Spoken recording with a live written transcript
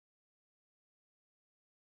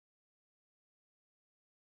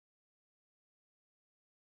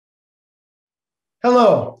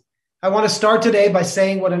Hello. I want to start today by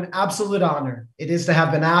saying what an absolute honor it is to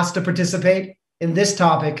have been asked to participate in this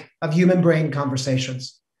topic of human brain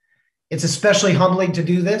conversations. It's especially humbling to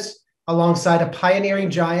do this alongside a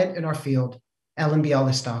pioneering giant in our field, Ellen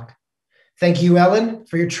Bialystok. Thank you, Ellen,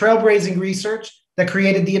 for your trailblazing research that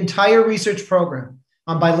created the entire research program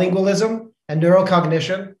on bilingualism and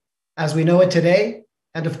neurocognition as we know it today,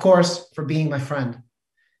 and of course, for being my friend.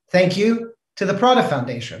 Thank you to the Prada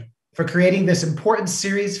Foundation for creating this important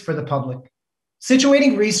series for the public.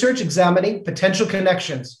 Situating research examining potential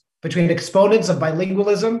connections between exponents of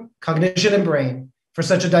bilingualism, cognition, and brain for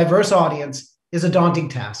such a diverse audience is a daunting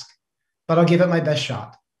task, but I'll give it my best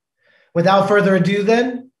shot. Without further ado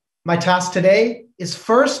then, my task today is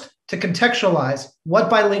first to contextualize what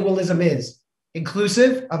bilingualism is,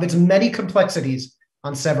 inclusive of its many complexities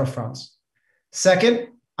on several fronts. Second,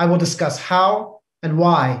 I will discuss how and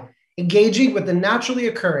why engaging with the naturally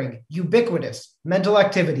occurring, ubiquitous mental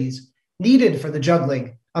activities needed for the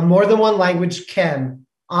juggling of more than one language can,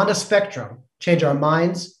 on a spectrum, change our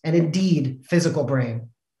minds and indeed physical brain.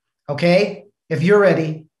 Okay, if you're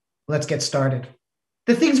ready, let's get started.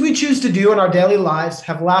 The things we choose to do in our daily lives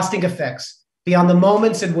have lasting effects beyond the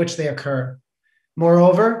moments in which they occur.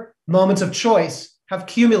 Moreover, moments of choice have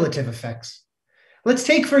cumulative effects. Let's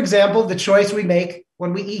take, for example, the choice we make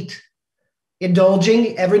when we eat.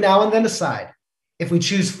 Indulging every now and then aside, if we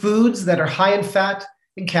choose foods that are high in fat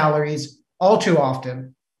and calories all too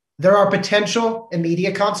often, there are potential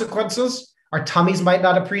immediate consequences. Our tummies might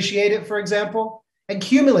not appreciate it, for example, and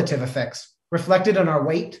cumulative effects reflected in our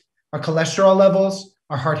weight, our cholesterol levels,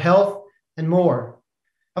 our heart health, and more.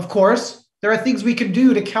 Of course, there are things we can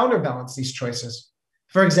do to counterbalance these choices.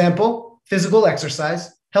 For example, physical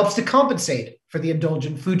exercise helps to compensate for the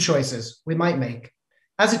indulgent food choices we might make.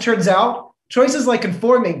 As it turns out, choices like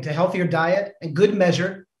conforming to healthier diet and good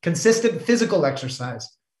measure, consistent physical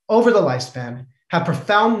exercise over the lifespan have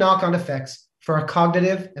profound knock-on effects for our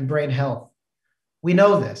cognitive and brain health. We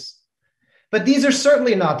know this. But these are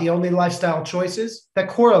certainly not the only lifestyle choices that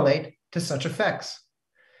correlate to such effects.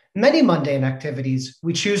 Many mundane activities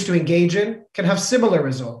we choose to engage in can have similar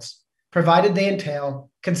results, provided they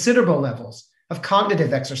entail considerable levels of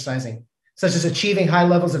cognitive exercising, such as achieving high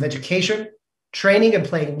levels of education, training and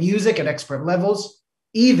playing music at expert levels,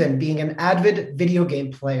 even being an avid video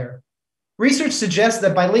game player. Research suggests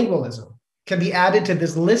that bilingualism can be added to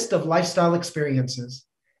this list of lifestyle experiences,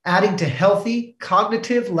 adding to healthy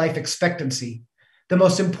cognitive life expectancy, the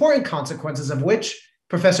most important consequences of which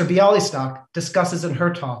Professor Bialystok discusses in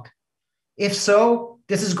her talk. If so,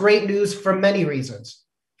 this is great news for many reasons.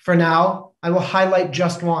 For now, I will highlight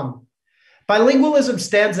just one. Bilingualism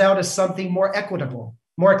stands out as something more equitable,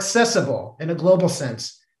 more accessible in a global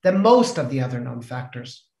sense than most of the other known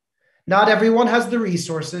factors. Not everyone has the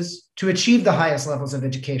resources to achieve the highest levels of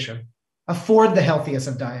education, afford the healthiest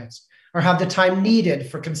of diets, or have the time needed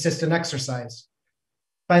for consistent exercise.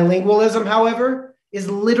 Bilingualism, however, is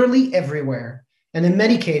literally everywhere, and in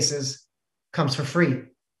many cases, comes for free.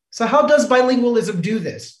 So how does bilingualism do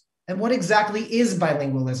this? And what exactly is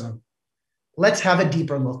bilingualism? Let's have a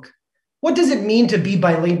deeper look. What does it mean to be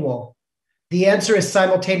bilingual? The answer is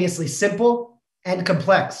simultaneously simple and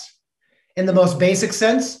complex. In the most basic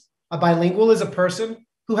sense, a bilingual is a person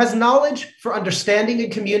who has knowledge for understanding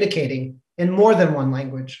and communicating in more than one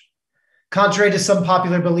language. Contrary to some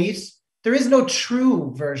popular beliefs, there is no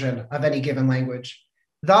true version of any given language.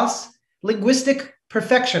 Thus, linguistic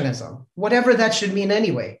perfectionism, whatever that should mean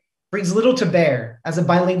anyway, brings little to bear as a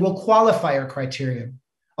bilingual qualifier criterion,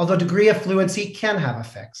 although degree of fluency can have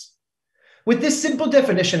effects. With this simple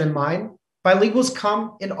definition in mind, bilinguals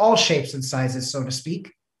come in all shapes and sizes, so to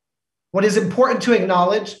speak. What is important to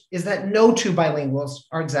acknowledge is that no two bilinguals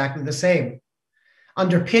are exactly the same.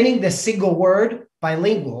 Underpinning this single word,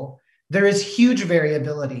 bilingual, there is huge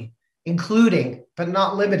variability, including, but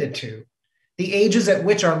not limited to, the ages at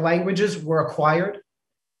which our languages were acquired,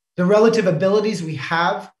 the relative abilities we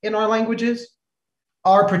have in our languages,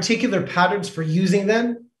 our particular patterns for using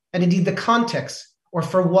them, and indeed the context or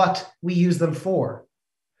for what we use them for.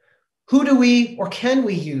 Who do we or can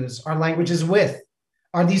we use our languages with?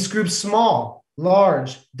 Are these groups small,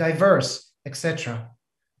 large, diverse, etc.?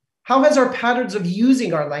 How has our patterns of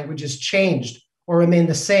using our languages changed or remained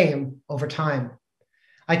the same over time?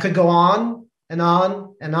 I could go on and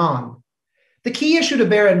on and on. The key issue to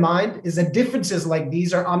bear in mind is that differences like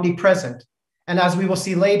these are omnipresent, and as we will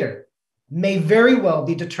see later, may very well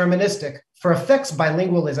be deterministic for effects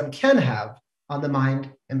bilingualism can have on the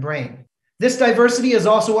mind and brain. This diversity is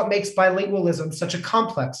also what makes bilingualism such a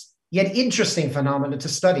complex yet interesting phenomenon to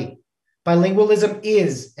study. Bilingualism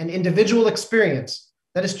is an individual experience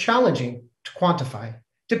that is challenging to quantify.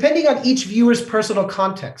 Depending on each viewer's personal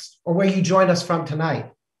context or where you join us from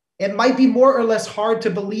tonight, it might be more or less hard to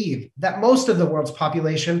believe that most of the world's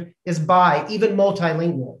population is even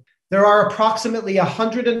multilingual. There are approximately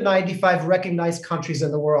 195 recognized countries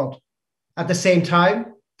in the world. At the same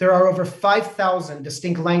time, there are over 5,000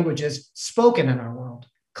 distinct languages spoken in our world.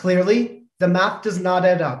 Clearly, the math does not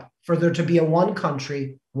add up for there to be a one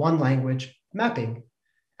country, one language mapping.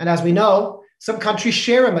 And as we know, some countries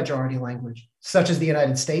share a majority language, such as the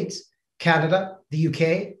United States, Canada, the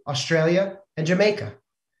UK, Australia, and Jamaica.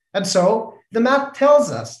 And so the math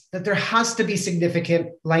tells us that there has to be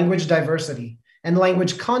significant language diversity and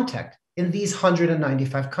language contact in these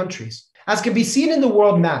 195 countries. As can be seen in the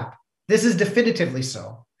world map, this is definitively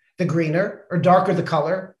so. The greener or darker the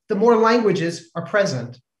color, the more languages are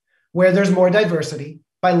present. Where there's more diversity,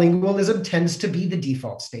 bilingualism tends to be the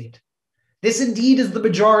default state. This indeed is the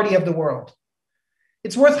majority of the world.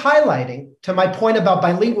 It's worth highlighting, to my point about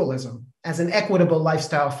bilingualism as an equitable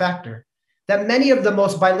lifestyle factor, that many of the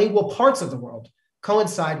most bilingual parts of the world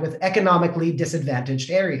coincide with economically disadvantaged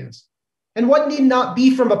areas. And what need not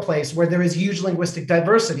be from a place where there is huge linguistic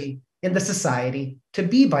diversity in the society to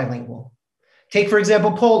be bilingual? Take, for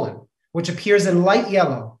example, Poland, which appears in light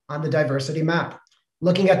yellow on the diversity map.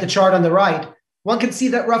 Looking at the chart on the right, one can see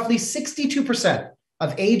that roughly 62%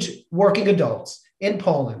 of age working adults in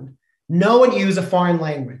Poland know and use a foreign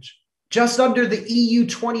language, just under the EU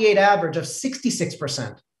 28 average of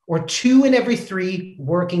 66%, or 2 in every 3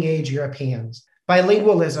 working age Europeans.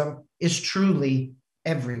 Bilingualism is truly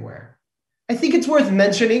everywhere. I think it's worth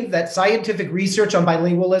mentioning that scientific research on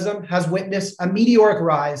bilingualism has witnessed a meteoric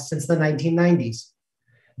rise since the 1990s.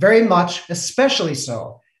 Very much, especially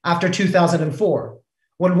so, after 2004,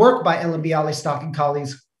 when work by Ellen Bialystok and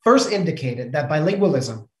colleagues first indicated that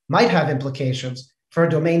bilingualism might have implications for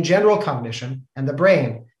domain general cognition and the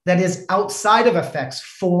brain that is outside of effects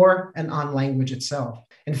for and on language itself.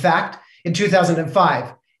 In fact, in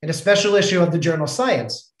 2005, in a special issue of the journal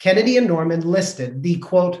Science, Kennedy and Norman listed the,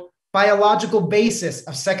 quote, biological basis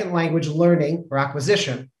of second language learning or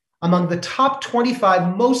acquisition among the top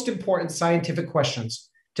 25 most important scientific questions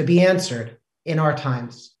to be answered in our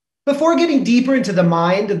times. Before getting deeper into the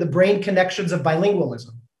mind and the brain connections of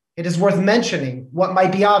bilingualism, it is worth mentioning what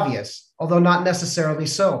might be obvious, although not necessarily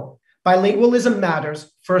so. Bilingualism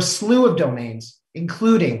matters for a slew of domains,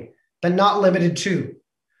 including, but not limited to,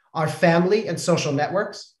 our family and social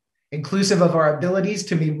networks, inclusive of our abilities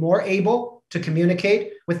to be more able to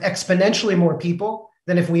communicate with exponentially more people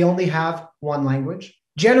than if we only have one language.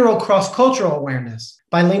 General cross-cultural awareness.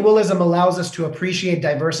 Bilingualism allows us to appreciate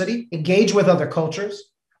diversity, engage with other cultures,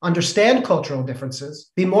 understand cultural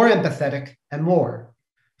differences, be more empathetic, and more.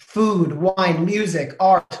 Food, wine, music,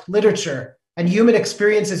 art, literature, and human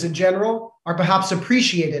experiences in general are perhaps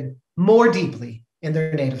appreciated more deeply in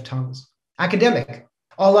their native tongues. Academic.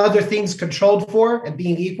 All other things controlled for and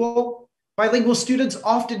being equal, bilingual students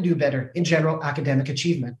often do better in general academic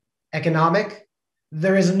achievement. Economic.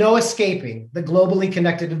 There is no escaping the globally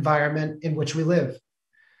connected environment in which we live.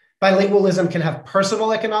 Bilingualism can have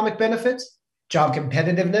personal economic benefits, job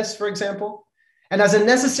competitiveness, for example, and as a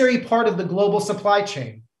necessary part of the global supply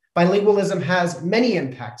chain, bilingualism has many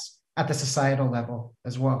impacts at the societal level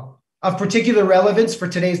as well. Of particular relevance for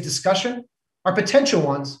today's discussion are potential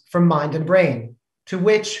ones for mind and brain, to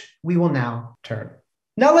which we will now turn.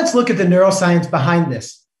 Now let's look at the neuroscience behind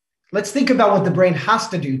this. Let's think about what the brain has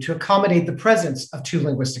to do to accommodate the presence of two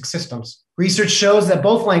linguistic systems. Research shows that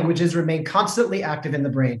both languages remain constantly active in the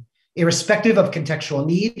brain, irrespective of contextual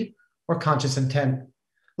need or conscious intent.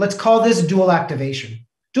 Let's call this dual activation.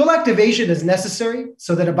 Dual activation is necessary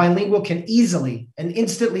so that a bilingual can easily and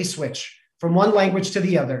instantly switch from one language to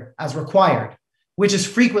the other as required, which is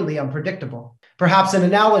frequently unpredictable. Perhaps an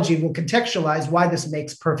analogy will contextualize why this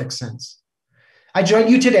makes perfect sense. I join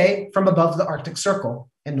you today from above the Arctic Circle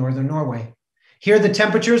in northern Norway. Here, the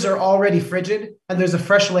temperatures are already frigid and there's a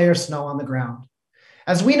fresh layer of snow on the ground.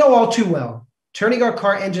 As we know all too well, turning our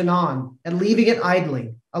car engine on and leaving it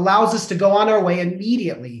idling allows us to go on our way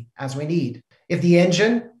immediately as we need. If the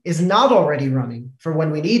engine is not already running for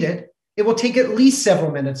when we need it, it will take at least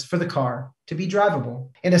several minutes for the car to be drivable.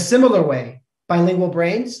 In a similar way, bilingual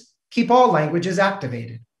brains keep all languages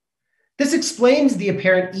activated. This explains the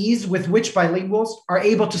apparent ease with which bilinguals are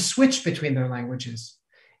able to switch between their languages,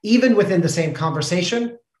 even within the same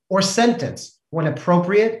conversation or sentence when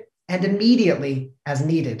appropriate and immediately as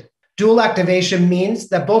needed. Dual activation means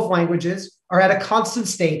that both languages are at a constant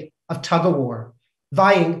state of tug-of-war,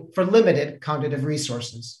 vying for limited cognitive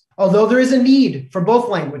resources. Although there is a need for both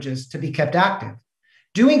languages to be kept active,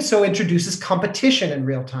 doing so introduces competition in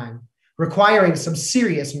real time, requiring some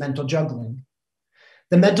serious mental juggling.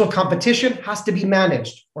 The mental competition has to be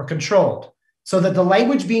managed or controlled so that the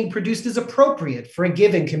language being produced is appropriate for a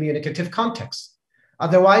given communicative context.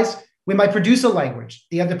 Otherwise, we might produce a language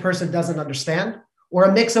the other person doesn't understand, or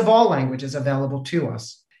a mix of all languages available to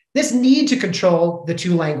us. This need to control the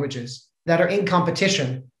two languages that are in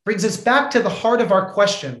competition brings us back to the heart of our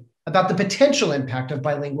question about the potential impact of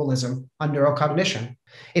bilingualism on neurocognition.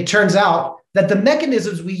 It turns out that the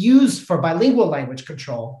mechanisms we use for bilingual language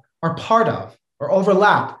control are part of or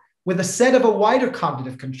overlap with a set of a wider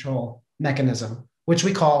cognitive control mechanism, which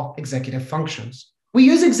we call executive functions. We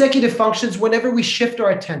use executive functions whenever we shift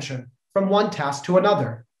our attention from one task to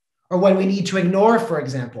another, or when we need to ignore, for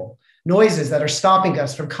example, noises that are stopping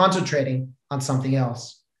us from concentrating on something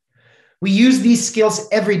else. We use these skills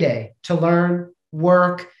every day to learn,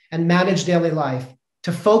 work, and manage daily life,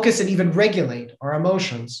 to focus and even regulate our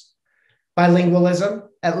emotions. Bilingualism,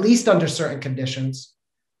 at least under certain conditions,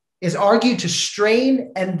 is argued to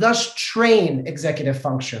strain and thus train executive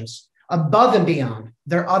functions above and beyond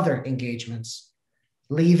their other engagements,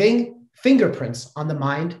 leaving fingerprints on the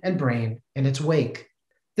mind and brain in its wake.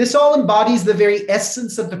 This all embodies the very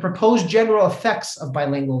essence of the proposed general effects of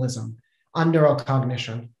bilingualism on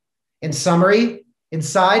neurocognition. In summary,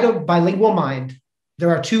 inside a bilingual mind, there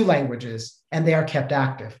are two languages and they are kept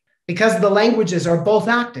active. Because the languages are both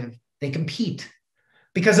active, they compete.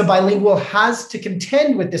 Because a bilingual has to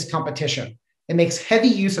contend with this competition, it makes heavy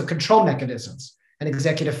use of control mechanisms and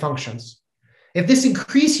executive functions. If this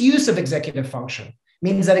increased use of executive function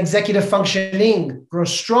means that executive functioning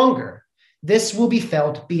grows stronger, this will be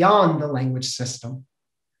felt beyond the language system.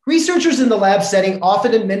 Researchers in the lab setting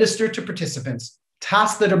often administer to participants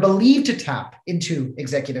tasks that are believed to tap into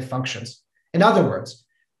executive functions. In other words,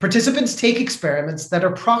 participants take experiments that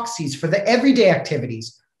are proxies for the everyday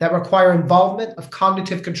activities that require involvement of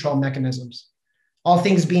cognitive control mechanisms. All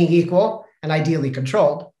things being equal and ideally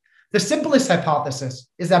controlled, the simplest hypothesis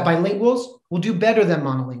is that bilinguals will do better than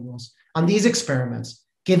monolinguals on these experiments,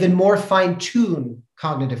 given more fine-tuned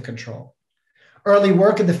cognitive control. Early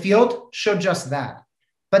work in the field showed just that,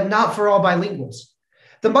 but not for all bilinguals.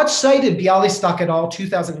 The much-cited Bialystok et al.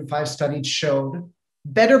 2005 study showed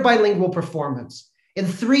better bilingual performance in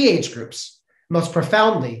 3 age groups, most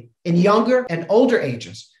profoundly in younger and older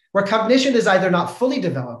ages, where cognition is either not fully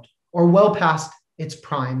developed or well past its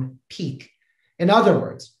prime peak. In other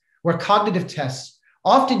words, where cognitive tests,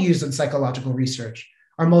 often used in psychological research,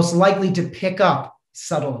 are most likely to pick up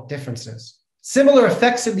subtle differences. Similar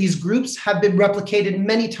effects in these groups have been replicated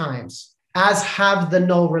many times, as have the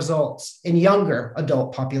null results in younger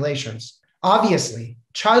adult populations. Obviously,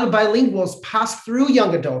 child bilinguals pass through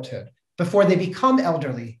young adulthood before they become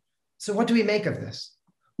elderly. So what do we make of this?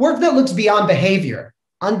 Work that looks beyond behavior,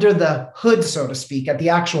 under the hood, so to speak, at the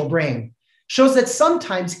actual brain, shows that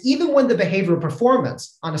sometimes, even when the behavioral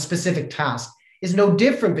performance on a specific task is no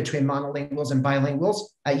different between monolinguals and bilinguals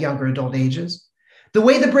at younger adult ages, the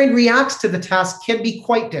way the brain reacts to the task can be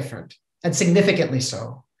quite different, and significantly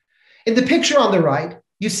so. In the picture on the right,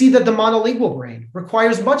 you see that the monolingual brain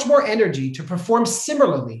requires much more energy to perform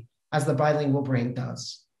similarly as the bilingual brain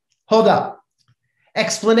does. Hold up.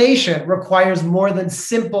 Explanation requires more than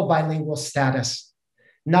simple bilingual status.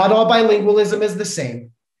 Not all bilingualism is the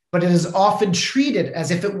same, but it is often treated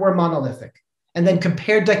as if it were monolithic, and then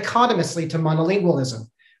compared dichotomously to monolingualism,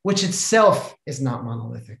 which itself is not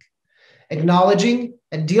monolithic. Acknowledging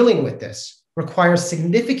and dealing with this requires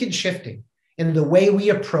significant shifting in the way we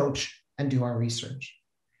approach and do our research.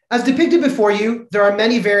 As depicted before you, there are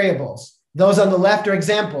many variables. Those on the left are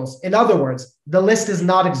examples. In other words, the list is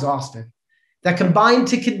not exhaustive, that combine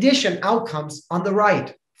to condition outcomes on the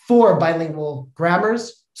right for bilingual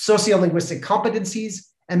grammars, sociolinguistic competencies,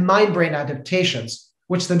 and mind-brain adaptations,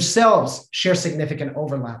 which themselves share significant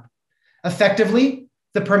overlap. Effectively,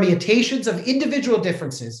 the permutations of individual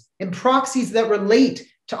differences in proxies that relate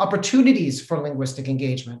to opportunities for linguistic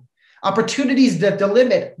engagement, opportunities that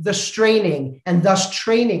delimit the straining and thus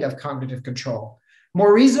training of cognitive control,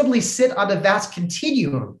 more reasonably sit on a vast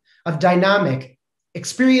continuum of dynamic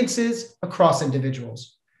experiences across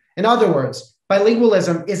individuals. In other words,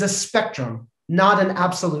 bilingualism is a spectrum, not an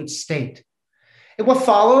absolute state. In what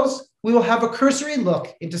follows, we will have a cursory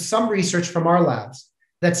look into some research from our labs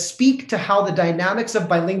that speak to how the dynamics of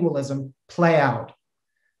bilingualism play out.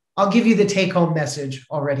 I'll give you the take-home message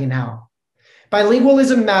already now.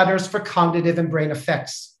 Bilingualism matters for cognitive and brain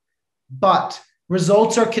effects, but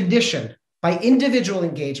results are conditioned by individual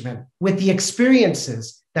engagement with the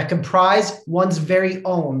experiences that comprise one's very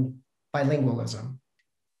own bilingualism.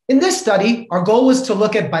 In this study, our goal was to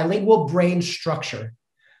look at bilingual brain structure.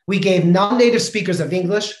 We gave non-native speakers of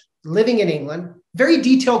English living in England very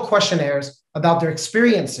detailed questionnaires about their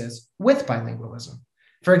experiences with bilingualism.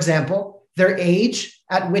 For example, their age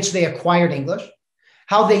at which they acquired English,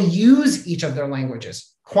 how they use each of their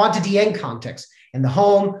languages, quantity and context, in the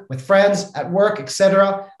home, with friends, at work,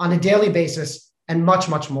 etc., on a daily basis, and much,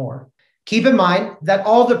 much more. Keep in mind that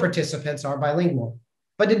all the participants are bilingual,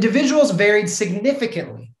 but individuals varied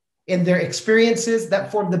significantly in their experiences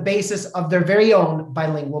that formed the basis of their very own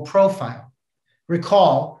bilingual profile.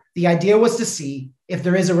 Recall, the idea was to see if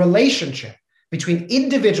there is a relationship between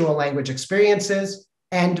individual language experiences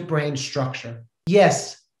and brain structure.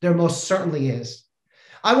 Yes, there most certainly is.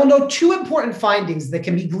 I will note two important findings that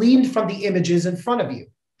can be gleaned from the images in front of you.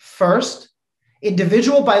 First,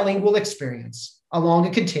 individual bilingual experience along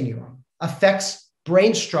a continuum affects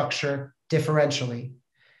brain structure differentially.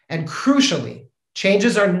 And crucially,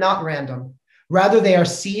 changes are not random. Rather, they are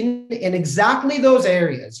seen in exactly those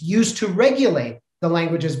areas used to regulate the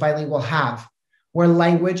languages bilingual have, where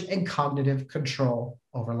language and cognitive control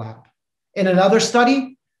overlap. In another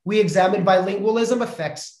study, we examined bilingualism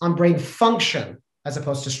effects on brain function as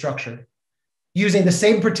opposed to structure. Using the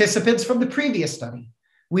same participants from the previous study,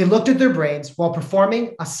 we looked at their brains while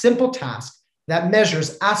performing a simple task that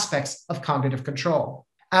measures aspects of cognitive control.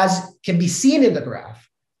 As can be seen in the graph,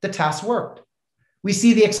 the task worked. We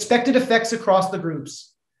see the expected effects across the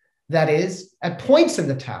groups. That is, at points in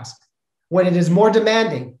the task, when it is more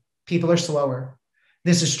demanding, people are slower.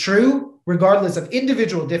 This is true regardless of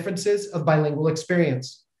individual differences of bilingual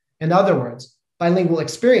experience. In other words, bilingual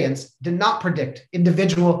experience did not predict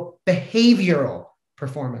individual behavioral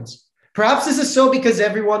performance. Perhaps this is so because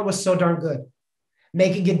everyone was so darn good,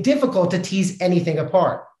 making it difficult to tease anything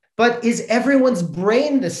apart. But is everyone's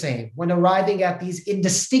brain the same when arriving at these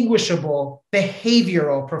indistinguishable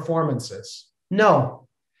behavioral performances? No.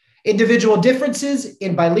 Individual differences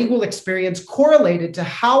in bilingual experience correlated to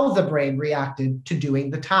how the brain reacted to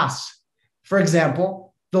doing the tasks. For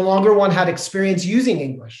example, the longer one had experience using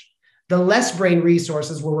English, the less brain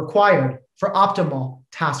resources were required for optimal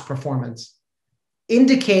task performance,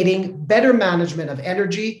 indicating better management of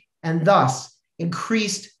energy and thus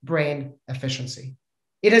increased brain efficiency.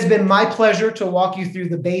 It has been my pleasure to walk you through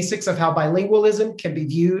the basics of how bilingualism can be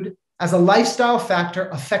viewed as a lifestyle factor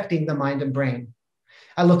affecting the mind and brain.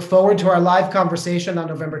 I look forward to our live conversation on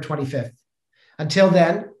November 25th. Until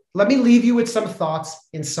then, let me leave you with some thoughts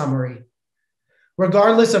in summary.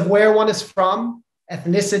 Regardless of where one is from,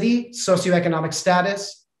 ethnicity, socioeconomic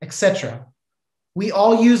status, etc., we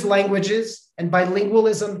all use languages and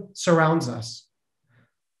bilingualism surrounds us.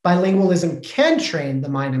 Bilingualism can train the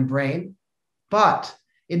mind and brain, but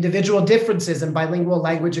individual differences in bilingual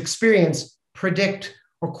language experience predict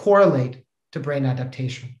or correlate to brain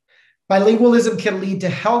adaptation. Bilingualism can lead to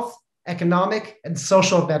health, economic, and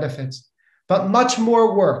social benefits, but much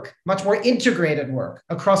more work, much more integrated work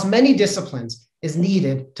across many disciplines is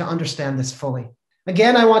needed to understand this fully.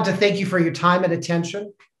 Again, I want to thank you for your time and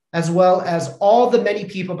attention, as well as all the many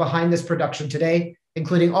people behind this production today,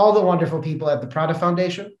 including all the wonderful people at the Prada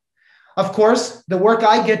Foundation. Of course, the work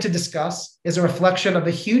I get to discuss is a reflection of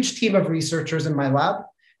a huge team of researchers in my lab,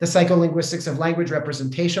 the Psycholinguistics of Language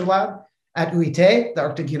Representation Lab at UiT, the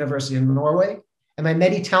Arctic University of Norway, and my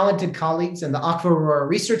many talented colleagues in the Akva Aurora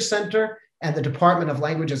Research Center and the Department of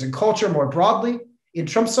Languages and Culture more broadly in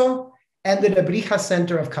Tromsø, and the Nebrija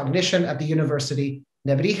Center of Cognition at the University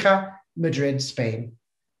Nebrija, Madrid, Spain.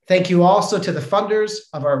 Thank you also to the funders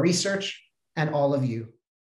of our research and all of you.